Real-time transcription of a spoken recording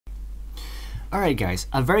Alright guys,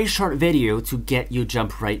 a very short video to get you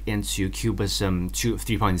jump right into Cubism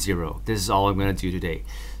 3.0. This is all I'm going to do today.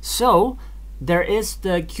 So, there is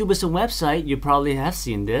the Cubism website, you probably have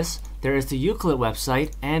seen this. There is the Euclid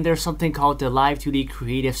website, and there's something called the Live2D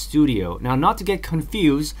Creative Studio. Now, not to get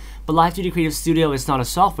confused, but Live2D Creative Studio is not a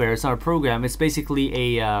software, it's not a program. It's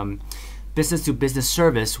basically a business-to-business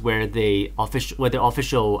service where the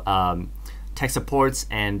official tech supports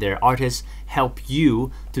and their artists help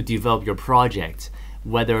you to develop your project,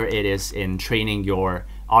 whether it is in training your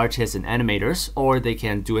artists and animators, or they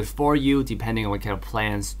can do it for you depending on what kind of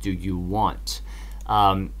plans do you want.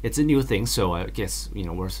 It's a new thing, so I guess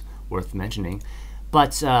worth mentioning.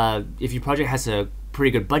 But if your project has a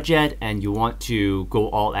pretty good budget and you want to go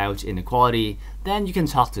all out in the quality, then you can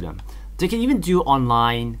talk to them. They can even do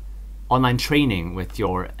online training with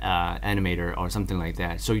your animator or something like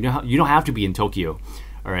that. So you don't have to be in Tokyo.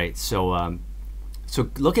 All right. So so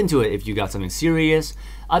look into it if you got something serious.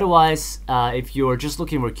 Otherwise, if you're just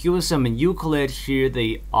looking for Cubism and Euclid, here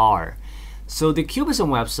they are. So the Cubism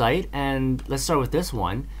website, and let's start with this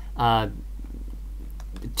one. It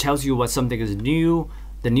tells you what something is new.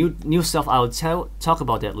 The new stuff, I will talk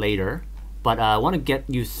about that later. But I want to get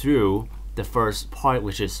you through the first part,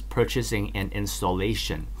 which is purchasing and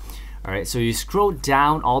installation. Alright, so you scroll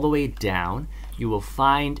down, all the way down, you will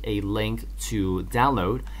find a link to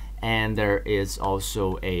download, and there is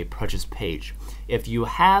also a purchase page. If you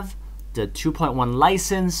have the 2.1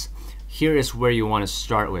 license, here is where you want to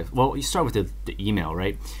start with. Well, you start with the email,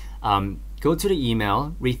 right? Go to the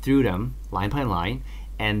email, read through them line by line,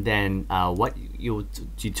 and then what you're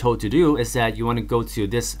told to do is that you want to go to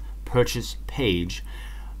this purchase page.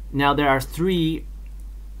 Now, there are three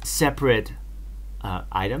separate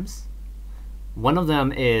items. One of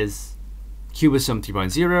them is Cubism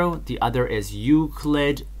 3.0, the other is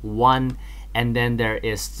Euclid 1, and then there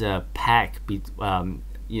is the pack,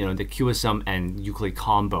 the Cubism and Euclid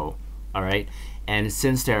combo. All right, and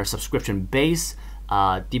since they're subscription based,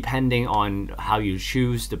 depending on how you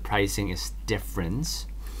choose, the pricing is different.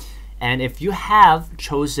 And if you have a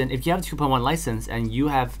 2.1 license and you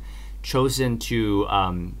have chosen to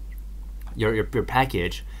your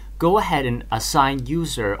package, go ahead and assign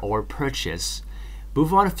user or purchase.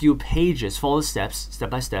 Move on a few pages, follow the steps,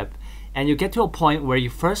 step by step, and you get to a point where you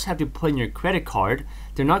first have to put in your credit card.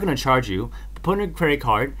 They're not going to charge you, but put in your credit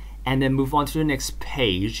card, and then move on to the next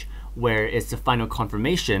page where it's the final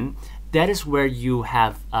confirmation. That is where you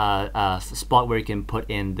have a spot where you can put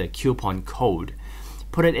in the coupon code.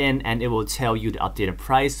 Put it in, and it will tell you the updated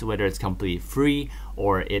price, whether it's completely free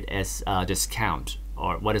or it is a discount,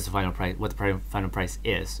 or what is the final price, what the final price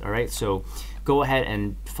is. All right, so go ahead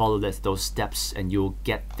and follow those steps and you'll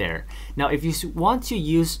get there. Now, if you want to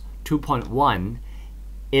use 2.1,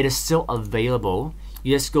 it is still available.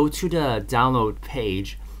 You just go to the download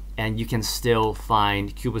page and you can still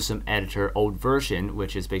find Cubism Editor old version,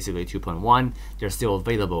 which is basically 2.1. They're still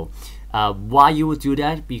available. Why you would do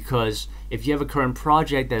that? Because if you have a current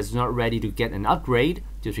project that is not ready to get an upgrade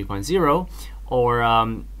to 3.0,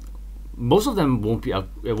 or most of them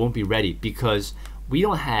won't be ready because we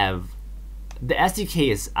don't have the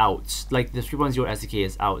SDK is out. Like the 3.0 SDK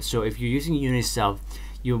is out. So if you're using Unity stuff,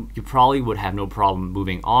 you probably would have no problem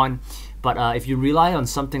moving on. But if you rely on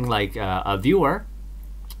something like a viewer,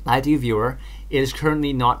 Live2D viewer, it is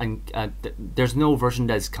currently not. There's no version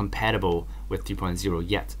that is compatible with 3.0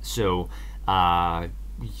 yet. So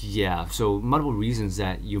yeah, so multiple reasons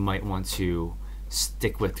that you might want to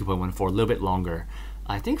stick with 2.1 for a little bit longer.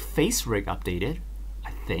 I think FaceRig updated,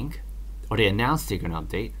 or they announced they're gonna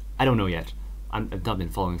update. I don't know yet. I've not been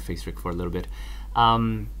following FaceRig for a little bit.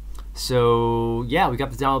 So yeah, we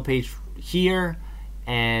got the download page here,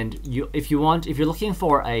 and if you're looking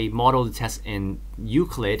for a model to test in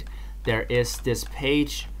Euclid, there is this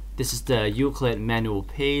page. This is the Euclid manual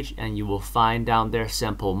page, and you will find down there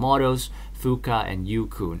sample models, Fuka and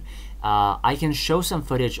Yukun. I can show some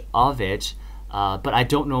footage of it. But I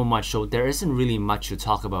don't know much, so there isn't really much to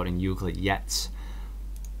talk about in Euclid yet.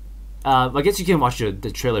 I guess you can watch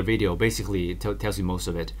the trailer video. Basically, it tells you most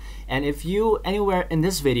of it. And if you anywhere in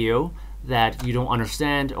this video that you don't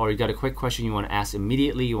understand, or you got a quick question you want to ask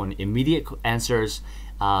immediately, you want immediate answers,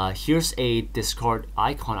 here's a Discord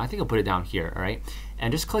icon. I think I'll put it down here. All right,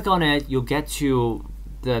 and just click on it. You'll get to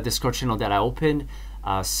the Discord channel that I opened.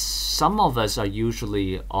 Some of us are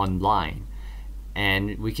usually online,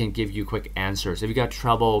 and we can give you quick answers. If you got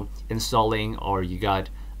trouble installing, or you got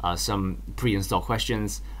some pre-install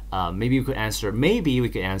questions, maybe we could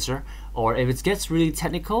answer. Or if it gets really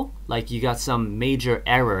technical, like you got some major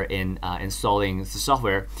error in installing the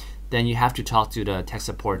software, then you have to talk to the tech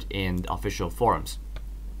support in the official forums.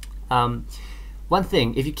 one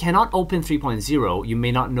thing, if you cannot open 3.0, you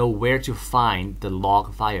may not know where to find the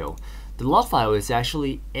log file. The log file is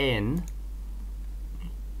actually in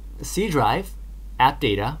C drive, app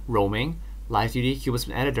data, roaming, Live2D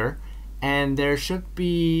Cubism editor, and there should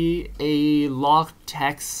be a log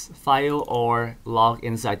text file or log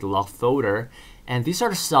inside the log folder. And these are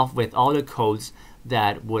the stuff with all the codes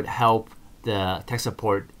that would help the tech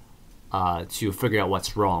support to figure out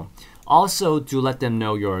what's wrong. Also, do let them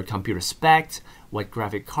know your computer spec, what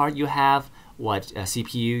graphic card you have, what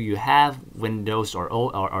CPU you have, Windows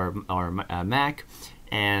or Mac,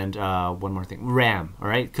 and one more thing, RAM. All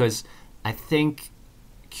right, because I think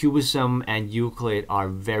Cubism and Euclid are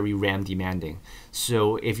very RAM demanding.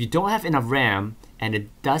 So if you don't have enough RAM and it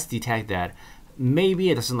does detect that, maybe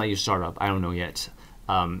it doesn't let you start up. I don't know yet.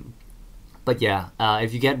 But yeah,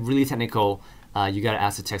 if you get really technical, you gotta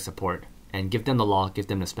ask the tech support and give them the log, give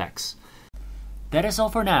them the specs. That is all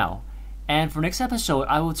for now. And for next episode,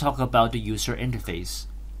 I will talk about the user interface.